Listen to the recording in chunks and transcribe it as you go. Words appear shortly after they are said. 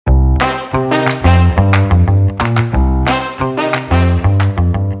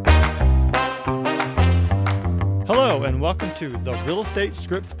to the Real Estate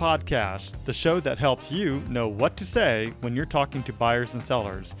Scripts Podcast, the show that helps you know what to say when you're talking to buyers and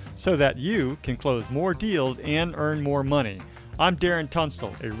sellers so that you can close more deals and earn more money. I'm Darren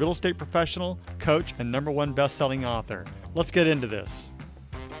Tunstall, a real estate professional, coach, and #1 best-selling author. Let's get into this.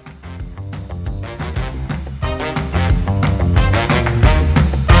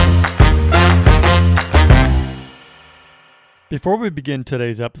 Before we begin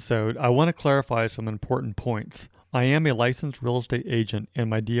today's episode, I want to clarify some important points. I am a licensed real estate agent and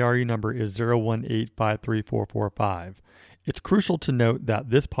my DRE number is 018534445. It's crucial to note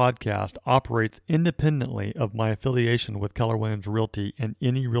that this podcast operates independently of my affiliation with Keller Williams Realty and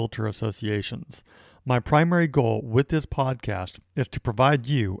any realtor associations. My primary goal with this podcast is to provide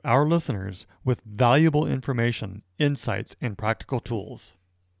you, our listeners, with valuable information, insights, and practical tools.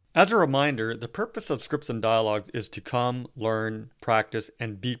 As a reminder, the purpose of Scripts and Dialogues is to come, learn, practice,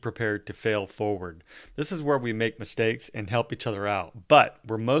 and be prepared to fail forward. This is where we make mistakes and help each other out, but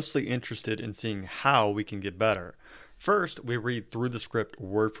we're mostly interested in seeing how we can get better. First, we read through the script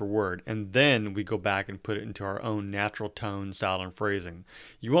word for word, and then we go back and put it into our own natural tone, style, and phrasing.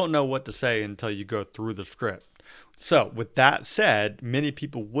 You won't know what to say until you go through the script. So, with that said, many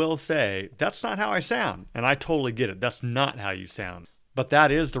people will say, "That's not how I sound," and I totally get it. That's not how you sound. But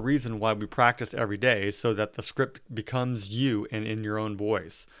that is the reason why we practice every day, so that the script becomes you and in your own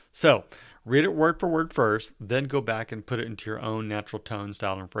voice. So read it word for word first, then go back and put it into your own natural tone,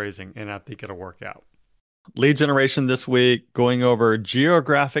 style, and phrasing, and I think it'll work out. Lead generation this week, going over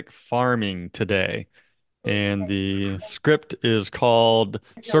geographic farming today. And the script is called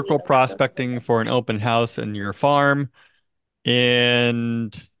Circle Prospecting for an Open House in Your Farm.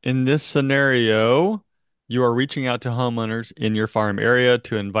 And in this scenario, you are reaching out to homeowners in your farm area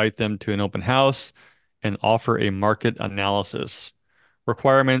to invite them to an open house and offer a market analysis.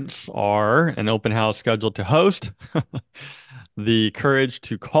 Requirements are an open house scheduled to host, the courage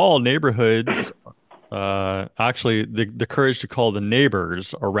to call neighborhoods, the courage to call the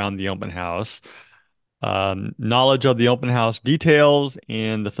neighbors around the open house, knowledge of the open house details,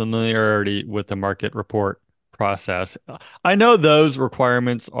 and the familiarity with the market report process. I know those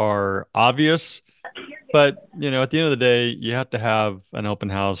requirements are obvious, but, at the end of the day, you have to have an open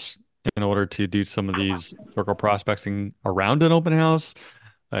house in order to do some of these circle prospecting around an open house.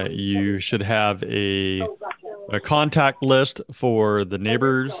 You should have a contact list for the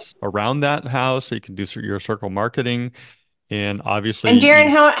neighbors around that house so you can do your circle marketing. And obviously, And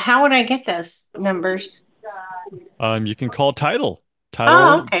Darren, how would I get those numbers? You can call title.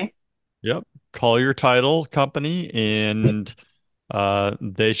 Oh, okay. Yep. Call your title company and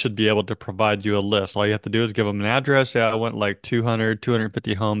they should be able to provide you a list. All you have to do is give them an address. Yeah, I want like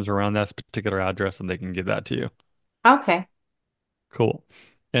 250 homes around that particular address, and they can give that to you. Okay. Cool.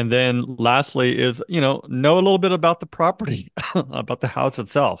 And then lastly is, know a little bit about the property, about the house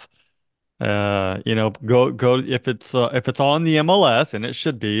itself. Go if it's on the MLS, and it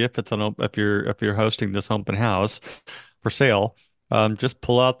should be if you're hosting this open house for sale. Just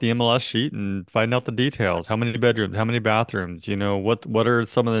pull out the MLS sheet and find out the details. How many bedrooms? How many bathrooms? What are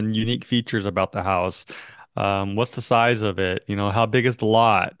some of the unique features about the house? What's the size of it? How big is the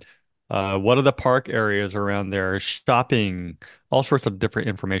lot? What are the park areas around there? Shopping, all sorts of different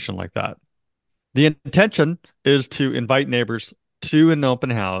information like that. The intention is to invite neighbors to an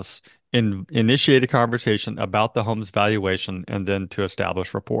open house and initiate a conversation about the home's valuation and then to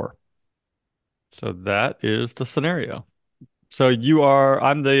establish rapport. So that is the scenario. So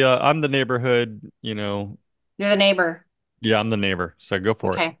I'm the neighborhood, You're the neighbor. Yeah, I'm the neighbor. So go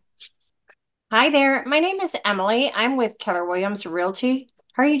for it. Okay. Hi there. My name is Emily. I'm with Keller Williams Realty.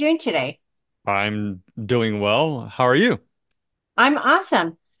 How are you doing today? I'm doing well. How are you? I'm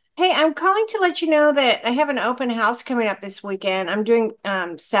awesome. Hey, I'm calling to let you know that I have an open house coming up this weekend. I'm doing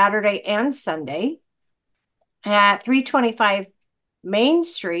Saturday and Sunday at 325 Main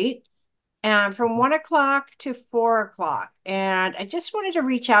Street. From 1 o'clock to 4 o'clock. And I just wanted to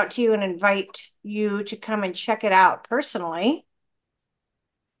reach out to you and invite you to come and check it out personally.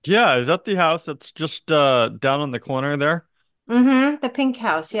 Yeah, is that the house that's just down on the corner there? Mm-hmm. The pink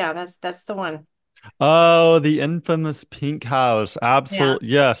house. Yeah, that's the one. Oh, the infamous pink house. Yeah. Absolutely.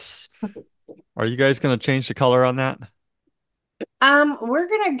 Yes. Are you guys going to change the color on that? We're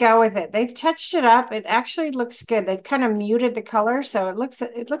gonna go with it. They've touched it up. It actually looks good. They've kind of muted the color, so it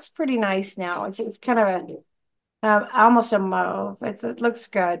looks pretty nice now. It's kind of almost a mauve. It looks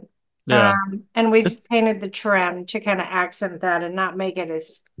good. Yeah. And we've It, painted the trim to kind of accent that and not make it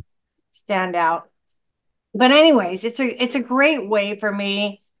as stand out. But anyways, it's a great way for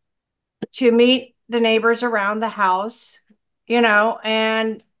me to meet the neighbors around the house,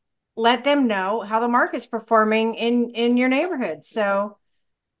 and let them know how the market's performing in your neighborhood. So,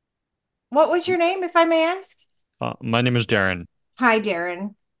 what was your name, if I may ask? My name is Darren. Hi,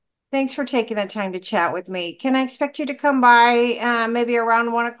 Darren. Thanks for taking the time to chat with me. Can I expect you to come by maybe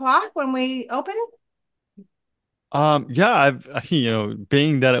around 1 o'clock when we open? Yeah,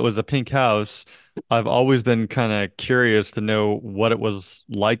 being that it was a pink house, I've always been kind of curious to know what it was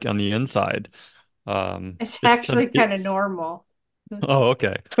like on the inside. It's It's actually been, kind of normal. oh,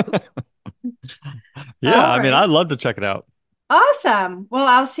 okay. Yeah, All I mean, right. I'd love to check it out. Awesome. Well,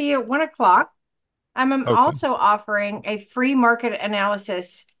 I'll see you at 1 o'clock. I'm Okay. also offering a free market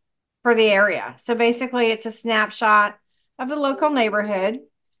analysis for the area. So basically, it's a snapshot of the local neighborhood.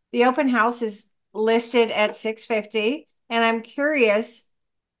 The open house is listed at 650, and I'm curious,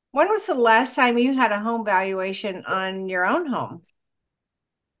 when was the last time you had a home valuation on your own home?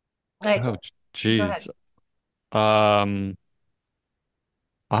 Like, Oh, go ahead. geez. Um,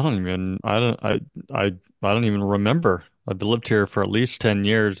 I, I don't even remember. I've lived here for at least 10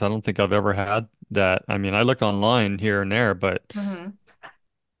 years. I don't think I've ever had that. I mean, I look online here and there, but Mhm.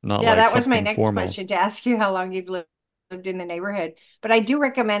 not Yeah, like that was my something next formal. question to ask you how long you've lived in the neighborhood. But I do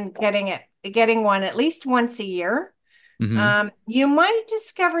recommend getting one at least once a year. Hmm. You might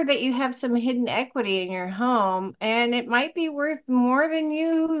discover that you have some hidden equity in your home, and it might be worth more than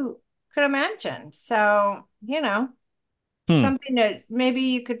you could imagine. So, Hmm. something that maybe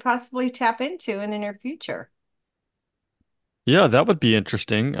you could possibly tap into in the near future. Yeah, that would be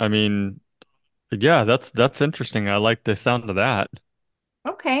interesting. I mean, yeah, that's interesting. I like the sound of that.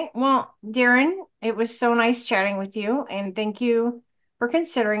 Okay. Well, Darren, it was so nice chatting with you, and thank you for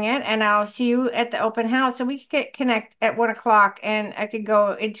considering it. And I'll see you at the open house, and we could connect at 1 o'clock, and I could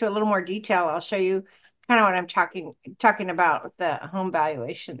go into a little more detail. I'll show you kind of what I'm talking about with the home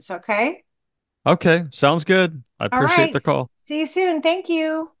valuations. Okay. Okay, sounds good. I All appreciate right. the call. See you soon. Thank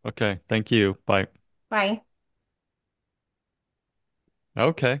you. Okay, thank you. Bye. Bye.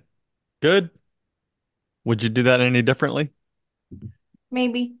 Okay, good. Would you do that any differently?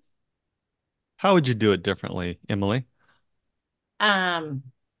 Maybe. How would you do it differently, Emily? Um,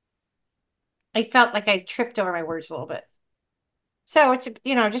 I felt like I tripped over my words a little bit. So it's,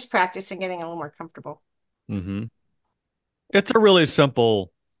 just practice and getting a little more comfortable. Hmm. It's a really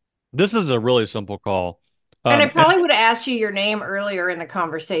simple, this is a really simple call. And I And probably would have asked you your name earlier in the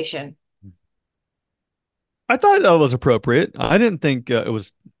conversation. I thought that was appropriate. I didn't think it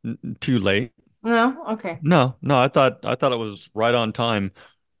was too late. No? Okay. No, no, I thought it was right on time.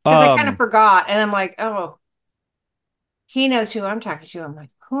 Because I kind of Um, forgot. And I'm like, oh, he knows who I'm talking to. I'm like,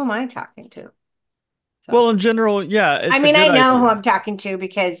 who am I talking to? So, well, in general, yeah, I it's a mean, I good know who idea. I'm talking to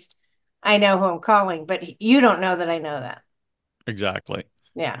because I know who I'm calling, but you don't know that I know that. Exactly.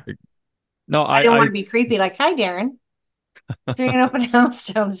 Yeah. No, I don't want to be creepy like, hi, Darren, doing an open house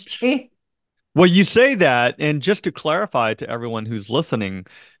down the street. well, you say that, and just to clarify to everyone who's listening,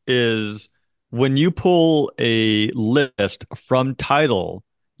 is when you pull a list from title,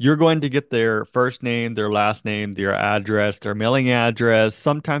 you're going to get their first name, their last name, their address, their mailing address,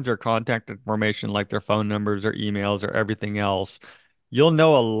 sometimes their contact information, like their phone numbers or emails or everything else. You'll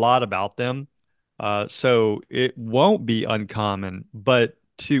know a lot about them. So it won't be uncommon. But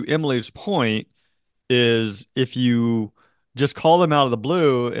to Emily's point, is if you just call them out of the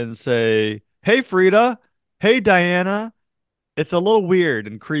blue and say, "Hey, Frida. Hey, Diana." It's a little weird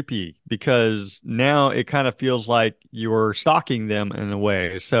and creepy because now it kind of feels like you're stalking them in a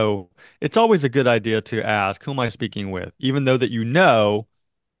way. So it's always a good idea to ask, who am I speaking with? Even though that you know,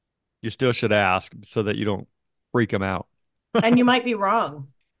 you still should ask so that you don't freak them out. And you might be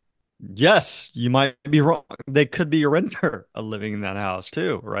wrong. Yes, you might be wrong. They could be a renter living in that house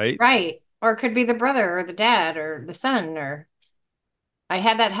too, right? Right. Or it could be the brother or the dad or the son. Or I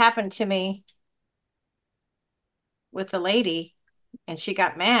had that happen to me with the lady, and she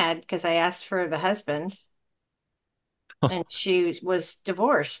got mad because I asked for the husband, and she was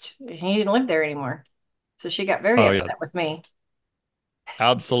divorced. He didn't live there anymore. So she got very Oh yeah, upset with me.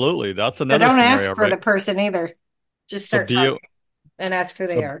 absolutely. That's So another don't ask scenario, for right? the person either. Just So start be talking and ask who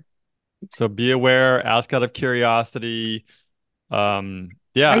they so are. So be aware, ask out of curiosity.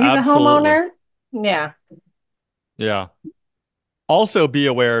 Yeah, Are you the absolutely. homeowner? Yeah. Yeah. Also be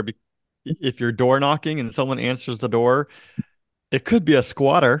aware if you're door knocking and someone answers the door, it could be a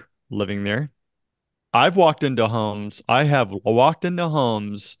squatter living there. I have walked into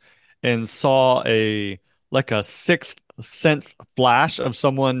homes and saw a like a sixth sense flash of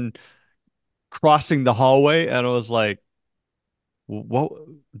someone crossing the hallway, and I was like, what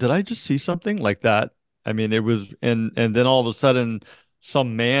did I just see something like that? I mean, it was and then all of a sudden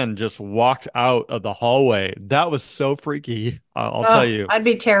some man just walked out of the hallway. That was so freaky. I'll tell Oh, you. I'd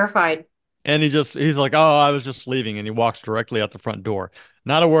be terrified. And he's like, "Oh, I was just leaving," and he walks directly out the front door.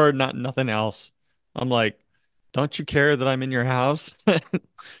 Not a word, not nothing else. I'm like, "Don't you care that I'm in your house?"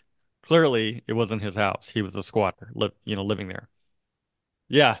 Clearly, it wasn't his house. He was a squatter, living there.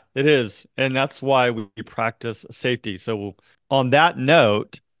 Yeah, it is. And that's why we practice safety. So on that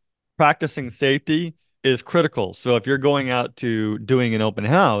note, practicing safety is critical. So if you're going out to doing an open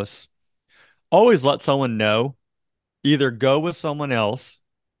house, always let someone know. Either go with someone else,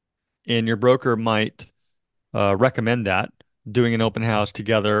 and your broker might recommend that, doing an open house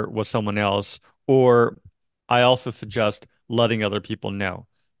together with someone else. Or I also suggest letting other people know,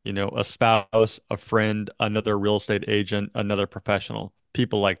 a spouse, a friend, another real estate agent, another professional,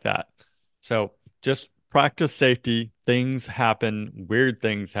 people like that. So just practice safety. Things happen, weird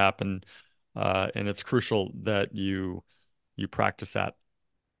things happen, and it's crucial that you practice that.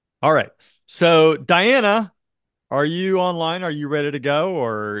 All right. So Diana, are you online? Are you ready to go,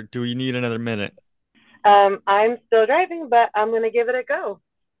 or do we need another minute? I'm still driving, but I'm going to give it a go.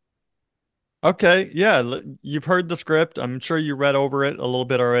 Okay, yeah, you've heard the script. I'm sure you read over it a little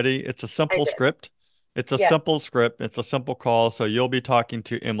bit already. It's a I simple did. script. It's a Yes. simple script. It's a simple call. So you'll be talking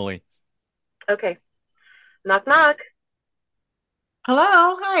to Emily. Okay. Knock, knock.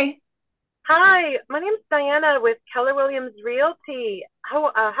 Hello, hi. Hi, my name's Diana with Keller Williams Realty.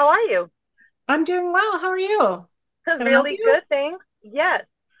 How are you? I'm doing well. How are you? Can I help Really you? good, thanks. Yes.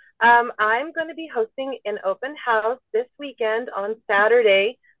 I'm going to be hosting an open house this weekend on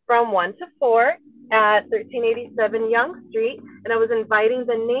Saturday from 1 to 4 at 1387 Young Street, and I was inviting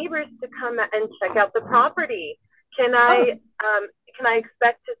the neighbors to come and check out the property. Can Oh, I um, can I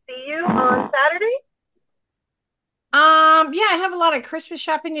expect to see you on Saturday? yeah, I have a lot of Christmas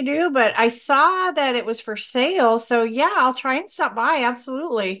shopping to do, but I saw that it was for sale. So yeah, I'll try and stop by.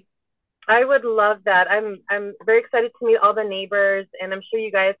 Absolutely. I would love that. I'm very excited to meet all the neighbors, and I'm sure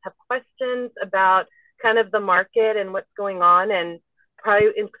you guys have questions about kind of the market and what's going on, and probably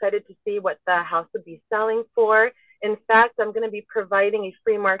excited to see what the house would be selling for. In fact, I'm going to be providing a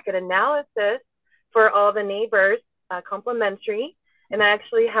free market analysis for all the neighbors, complimentary. And I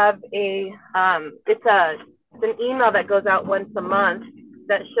actually have it's an email that goes out once a month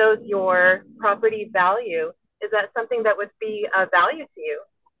that shows your property value. Is that something that would be of value to you?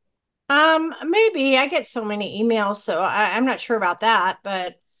 Maybe I get so many emails, so I'm not sure about that,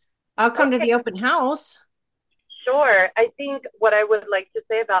 but I'll come to Okay. the open house. Sure. I think what I would like to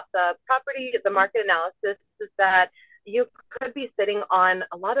say about the property, the market analysis, is that you could be sitting on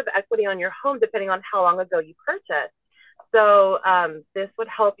a lot of equity on your home depending on how long ago you purchased. So this would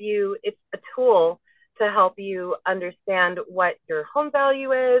help you. It's a tool to help you understand what your home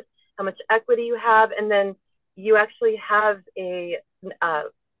value is, how much equity you have, and then you actually have uh,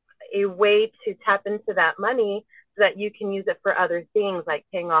 a way to tap into that money so that you can use it for other things like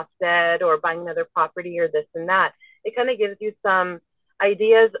paying off debt or buying another property or this and that. It kind of gives you some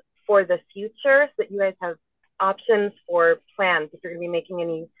ideas for the future so that you guys have options for plans if you're going to be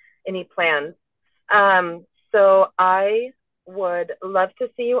making any plans. So I would love to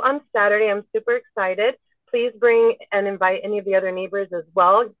see you on Saturday. I'm super excited. Please bring and invite any of the other neighbors as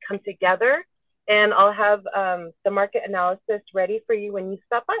well. Come together, and I'll have the market analysis ready for you when you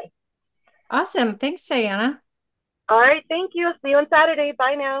stop by. Awesome. Thanks, Diana. All right, thank you. See you on Saturday.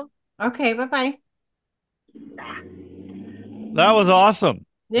 Bye now. Okay, bye-bye. That was awesome,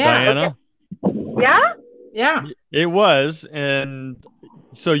 Yeah, Okay. Diana. Yeah, yeah. It was. And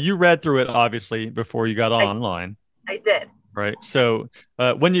so you read through it obviously before you got I online. I did. Right. So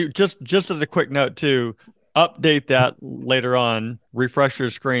when you just as a quick note too, update that later on, refresh your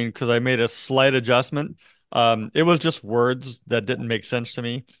screen because I made a slight adjustment. It was just words that didn't make sense to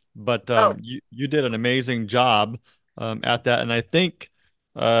me, but Oh, you did an amazing job at that. And I think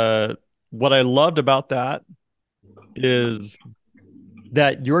uh, what I loved about that is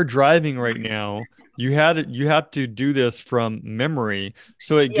that you're driving right now. You had to do this from memory,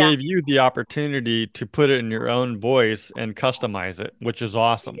 so it yeah. gave you the opportunity to put it in your own voice and customize it, which is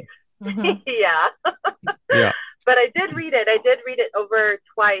awesome. Hmm. Yeah. Yeah. But I did read it. I did read it over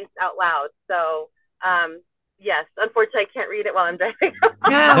twice out loud. So, yes, unfortunately, I can't read it while I'm driving.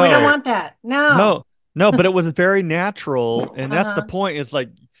 No, we don't No, want that. No. no, no, but it was very natural, and that's the Uh-huh. point. It's like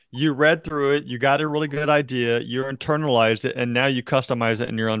you read through it, you got a really good idea, you internalized it, and now you customize it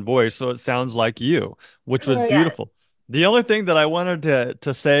in your own voice, so it sounds like you, which was Right. Yes. beautiful. The only thing that I wanted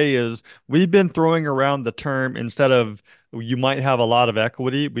to say is we've been throwing around the term instead of you might have a lot of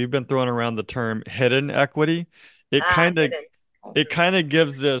equity, we've been throwing around the term hidden equity. It kind of Hidden. it kind of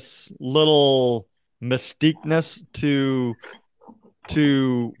gives this little mystiqueness to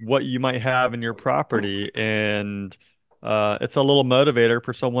to what you might have in your property, and it's a little motivator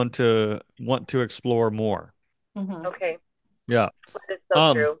for someone to want to explore more. Mhm. Okay. Yeah. That is so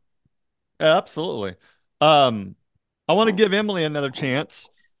Um, true. absolutely. Um, I want to give Emily another chance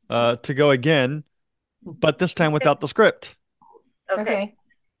to go again, but this time Okay. without the script. Okay. Okay.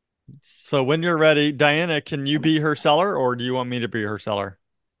 So when you're ready, Diana, can you be her seller or do you want me to be her seller?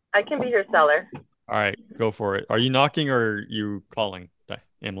 I can be your seller. All right, go for it. Are you knocking or are you calling,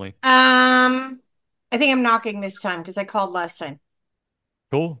 Emily? I think I'm knocking this time because I called last time.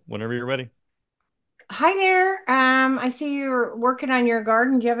 Cool. Whenever you're ready. Hi there. I see you're working on your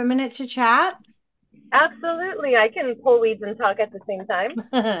garden. Do you have a minute to chat? Absolutely. I can pull weeds and talk at the same time.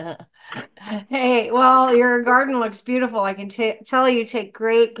 Hey, well, your garden looks beautiful. I can tell you take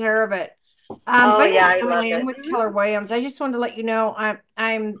great care of it. Oh My yeah, name's I love Emily. I'm it. with Keller Williams. I just wanted to let you know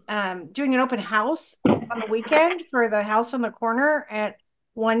I'm doing an open house on the weekend for the house on the corner at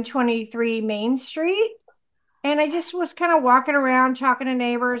 123 Main Street. And I just was kind of walking around talking to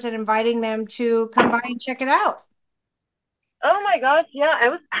neighbors and inviting them to come by and check it out. Oh my gosh, yeah.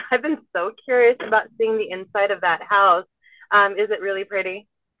 I've been so curious about seeing the inside of that house. Is it really pretty?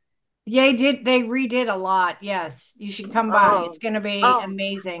 Yeah, they redid a lot. Yes, you should come by. It's Oh, going to be oh,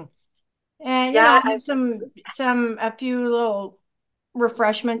 amazing. And yeah. I'll have a few little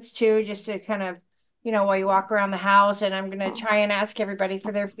refreshments too, just to kind of, while you walk around the house. And I'm going to try and ask everybody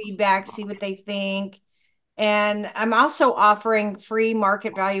for their feedback, see what they think. And I'm also offering free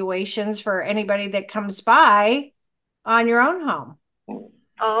market valuations for anybody that comes by on your own home.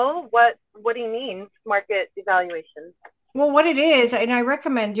 Oh, what do you mean? Market evaluation. Well, what it is, and I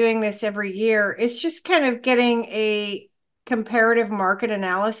recommend doing this every year, is just kind of getting a comparative market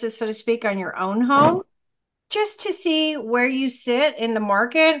analysis, so to speak, on your own home, just to see where you sit in the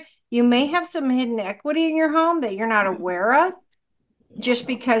market. You may have some hidden equity in your home that you're not aware of just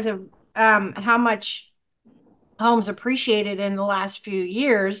because of how much homes appreciated in the last few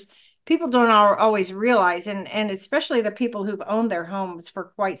years. People don't always realize, and especially the people who've owned their homes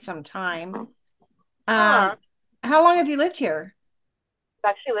for quite some time. Um, Huh. how long have you lived here?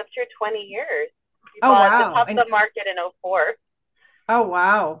 I've actually lived here 20 years. We Oh, bought just wow. off the market in '04. Oh,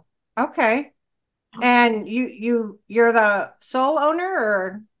 wow. Okay. And you're the sole owner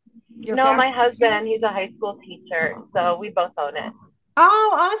or your No, family my lives here? husband, he's a high school teacher, so we both own it.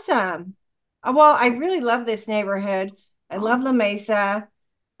 Oh, awesome. Well, I really love this neighborhood. I love La Mesa.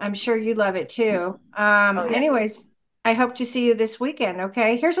 I'm sure you love it too. Oh yeah, Anyways, I hope to see you this weekend,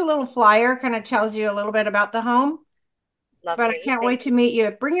 okay? Here's a little flyer, kind of tells you a little bit about the home, but I lovely. can't Thank wait to you. meet you.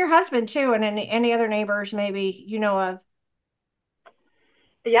 Bring your husband too and any other neighbors maybe you know of.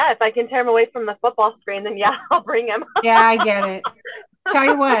 Yeah, if I can tear him away from the football screen, then yeah, I'll bring him. Yeah, I get it. Tell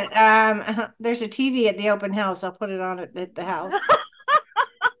you what, there's a TV at the open house. I'll put it on at the house.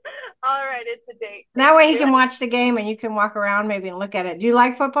 All right, it's a date. That Thank way he you. can watch the game and you can walk around maybe and look at it. Do you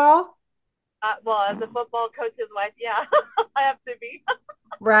like football? Well, as a football coach's wife, yeah, I have to be.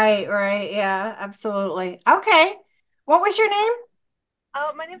 Right, right. Yeah, absolutely. Okay. What was your name?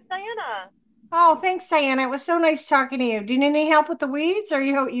 Oh, my name's Diana. Oh, thanks, Diana. It was so nice talking to you. Do you need any help with the weeds or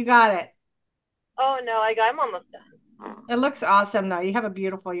you got it? Oh no, I'm almost done. It looks awesome though. You have a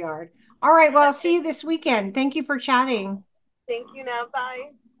beautiful yard. All right, well, I'll see you this weekend. Thank you for chatting. Thank you. Now,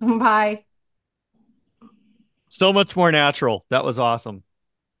 bye. Bye. So much more natural. That was awesome.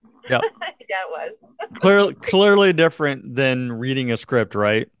 Yep. Yeah, it was. Clearly different than reading a script,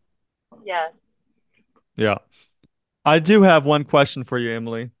 right? Yes. Yeah. I do have one question for you,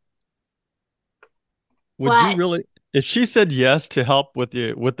 Emily. Would you What? really, if she said yes to help with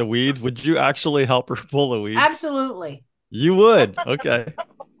the weeds, would you actually help her pull the weeds? Absolutely. You would. Okay.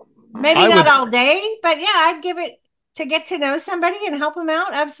 Maybe I not would all day, but yeah, I'd give it to get to know somebody and help them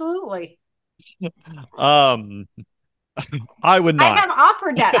out. Absolutely. um I would I not. have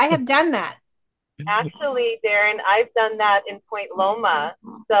offered that. I have done that. Actually, Darren, I've done that in Point Loma.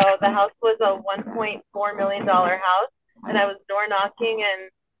 So the house was a $1.4 million house, and I was door knocking,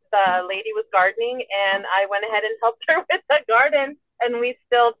 and the lady was gardening, and I went ahead and helped her with the garden, and we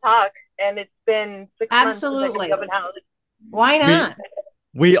still talk. And it's been 6 months since I did the Absolutely. open house. Why We not?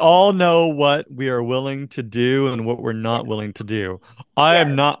 we all know what we are willing to do and what we're not willing to do. Yes.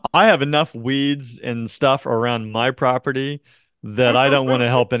 I have enough weeds and stuff around my property that I don't want to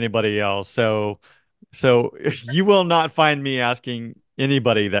help anybody else. So you will not find me asking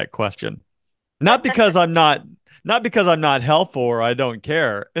anybody that question. Not because I'm not helpful or I don't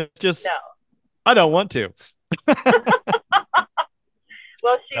care. It's No. just I don't want to.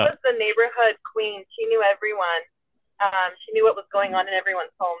 Well, she Yeah. was the neighborhood queen. She knew everyone. She knew what was going on in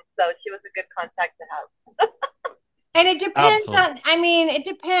everyone's home, so she was a good contact to have. And it depends Absolutely. on, I mean, it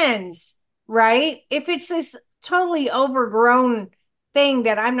depends, right? If it's this totally overgrown thing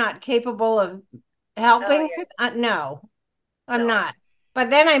that I'm not capable of Oh helping yeah. with, no, I'm No. not. But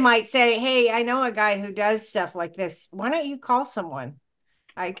then I might say, hey, I know a guy who does stuff like this. Why don't you call someone?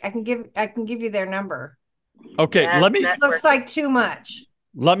 I can give you their number. Okay, Yes, Looks networking. like too much.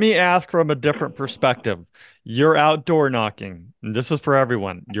 let me ask from a different perspective. You're outdoor knocking, and this is for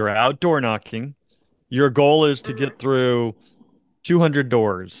everyone. You're outdoor knocking. Your goal is to get Mm-hmm. through 200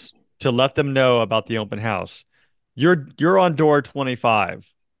 doors to let them know about the open house. You're on door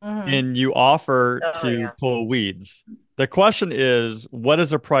 25 Hmm. and you offer Oh to yeah. pull weeds. The question is, what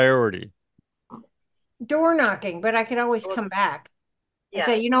is a priority? Door knocking, but I could always Well, come back and yeah.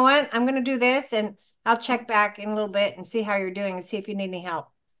 say, you know what? I'm going to do this and I'll check back in a little bit and see how you're doing and see if you need any help.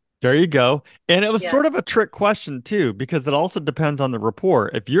 There you go. And it was Yeah. sort of a trick question too, because it also depends on the rapport.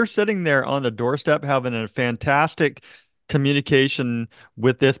 If you're sitting there on the doorstep having a fantastic communication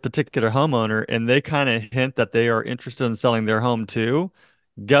with this particular homeowner and they kind of hint that they are interested in selling their home too,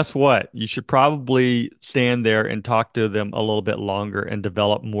 guess what? You should probably stand there and talk to them a little bit longer and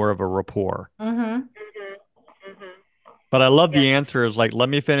develop more of a rapport. Mm-hmm. Mm-hmm. Mm-hmm. But I love Yes. the answer is like, let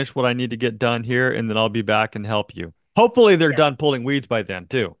me finish what I need to get done here and then I'll be back and help you. Hopefully they're Yes. done pulling weeds by then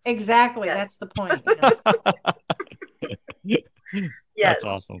too. Exactly. Yes. That's the point, you know. Yes. That's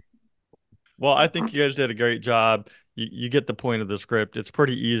awesome. Well, I think you guys did a great job. You get the point of the script. It's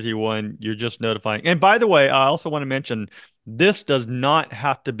pretty easy one. You're just notifying. And by the way, I also want to mention this does not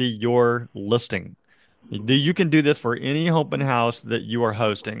have to be your listing. You can do this for any open house that you are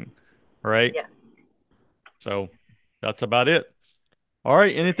hosting. All right. Yes. So that's about it. All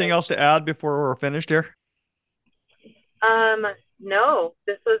right. Anything Okay. else to add before we're finished here? Um, no,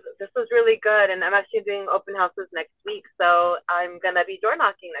 this was really good, and I'm actually doing open houses next week, so I'm gonna be door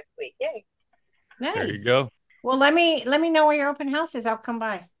knocking next week. Yay! There you Nice. go. Well, let me know where your open house is. I'll come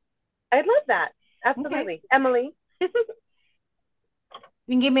by. I'd love that. Okay. Absolutely, Emily. You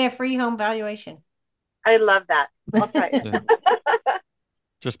can give me a free home valuation. I love that. I'll try it. Yeah.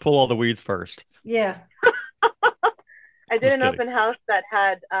 Just pull all the weeds first. Yeah. I did Just an kidding. open house that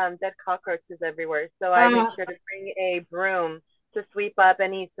had dead cockroaches everywhere, so I made Uh, sure to bring a broom to sweep up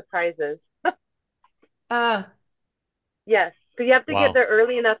any surprises. uh, Yes, because you have to get Wow. there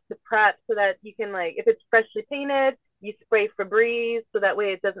early enough to prep so that you can, like, if it's freshly painted, you spray Febreze so that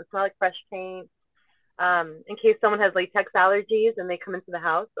way it doesn't smell like fresh paint. In case someone has latex allergies and they come into the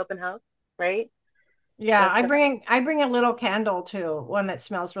house, open house, right? yeah. That's the I bring a little candle too, one that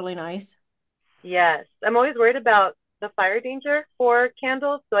smells really nice. yes. I'm always worried about the fire danger for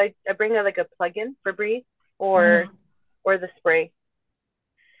candles, so I bring like a plug-in Febreze or Hmm. or the spray.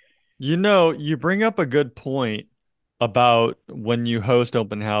 You know, you bring up a good point about when you host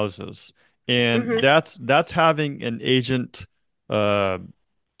open houses, and Mhm. that's having an agent uh,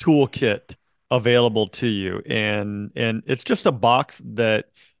 toolkit available to you, and it's just a box that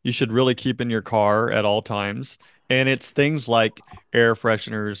you should really keep in your car at all times, and it's things like air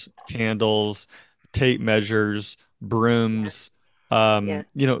fresheners, candles, tape measures, Yes. brooms. Yes.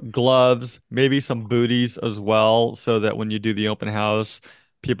 Gloves, maybe some booties as well, so that when you do the open house,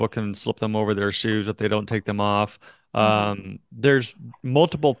 people can slip them over their shoes if they don't take them off. Hmm. There's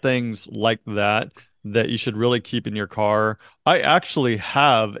multiple things like that that you should really keep in your car. I actually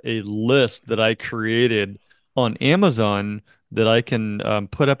have a list that I created on Amazon that I can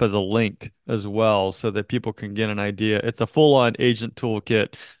put up as a link as well so that people can get an idea. It's a full-on agent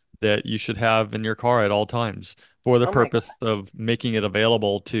toolkit that you should have in your car at all times for the Oh my purpose God. of making it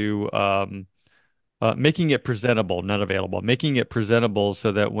available to making it presentable, not available, making it presentable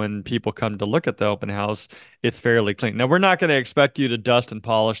so that when people come to look at the open house, it's fairly clean. Now, we're not going to expect you to dust and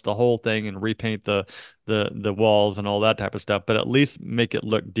polish the whole thing and repaint the walls and all that type of stuff, but at least make it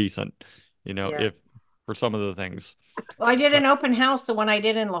look decent, Yes. if for some of the things. Well, I did But an open house, the one I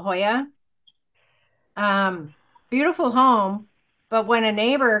did in La Jolla. Um, Beautiful home, but when a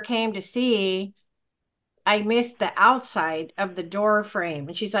neighbor came to see, I missed the outside of the door frame,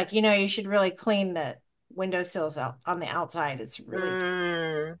 and she's like, you should really clean the windowsills out on the outside. It's really,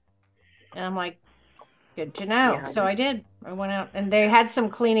 Mm, and I'm like, good to know. yeah. So I did. I went out, and they had some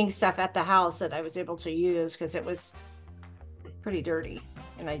cleaning stuff at the house that I was able to use because it was pretty dirty,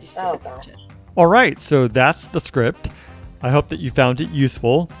 and I just Oh didn't touch gosh. it. all right, so that's the script. I hope that you found it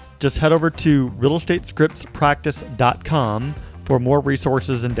useful. Just head over to realestatescriptspractice.com for more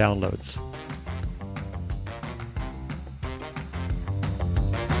resources and downloads.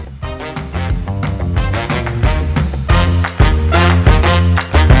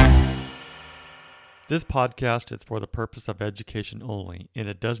 This podcast is for the purpose of education only, and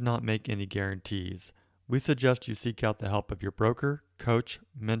it does not make any guarantees. we suggest you seek out the help of your broker, coach,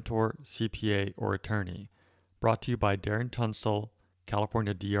 mentor, CPA, or attorney. Brought to you by Darren Tunstall,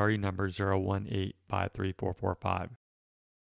 California DRE number 018534445.